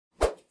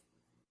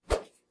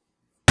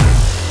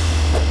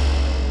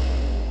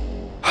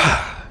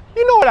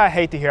what I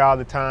hate to hear all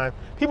the time?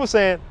 People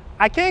saying,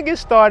 I can't get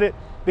started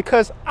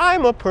because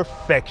I'm a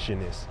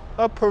perfectionist.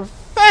 A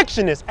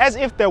perfectionist, as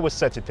if there was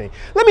such a thing.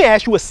 Let me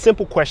ask you a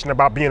simple question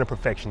about being a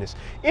perfectionist.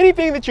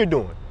 Anything that you're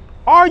doing,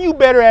 are you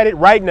better at it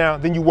right now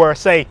than you were,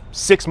 say,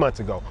 6 months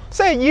ago,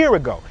 say a year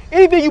ago?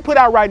 Anything you put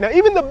out right now,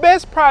 even the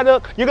best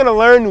product, you're gonna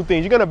learn new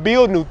things, you're gonna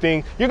build new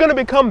things, you're gonna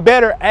become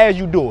better as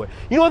you do it.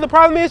 You know what the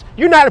problem is?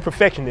 You're not a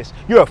perfectionist,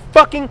 you're a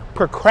fucking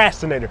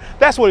procrastinator.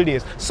 That's what it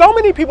is. So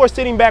many people are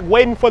sitting back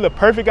waiting for the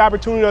perfect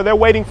opportunity, or they're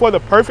waiting for the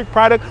perfect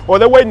product, or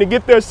they're waiting to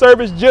get their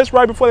service just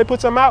right before they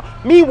put something out.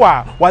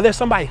 Meanwhile, while there's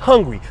somebody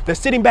hungry, they're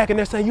sitting back and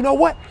they're saying, you know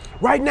what?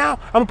 Right now,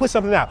 I'm gonna put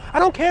something out. I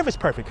don't care if it's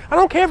perfect. I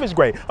don't care if it's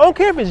great. I don't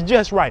care if it's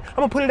just right. I'm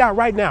gonna put it out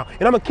right now,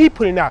 and I'm gonna keep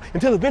putting it out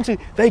until eventually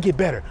they get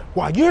better.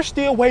 While you're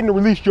still waiting to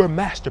release your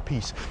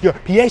masterpiece, your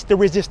pièce de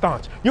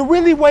résistance, you're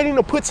really waiting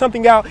to put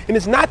something out and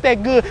it's not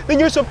that good, then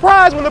you're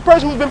surprised when the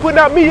person who's been putting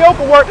out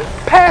mediocre work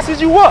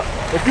passes you up.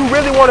 If you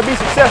really wanna be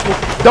successful,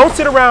 don't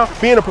sit around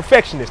being a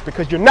perfectionist,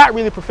 because you're not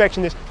really a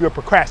perfectionist, you're a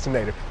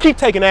procrastinator. Keep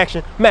taking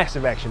action,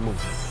 massive action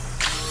moves.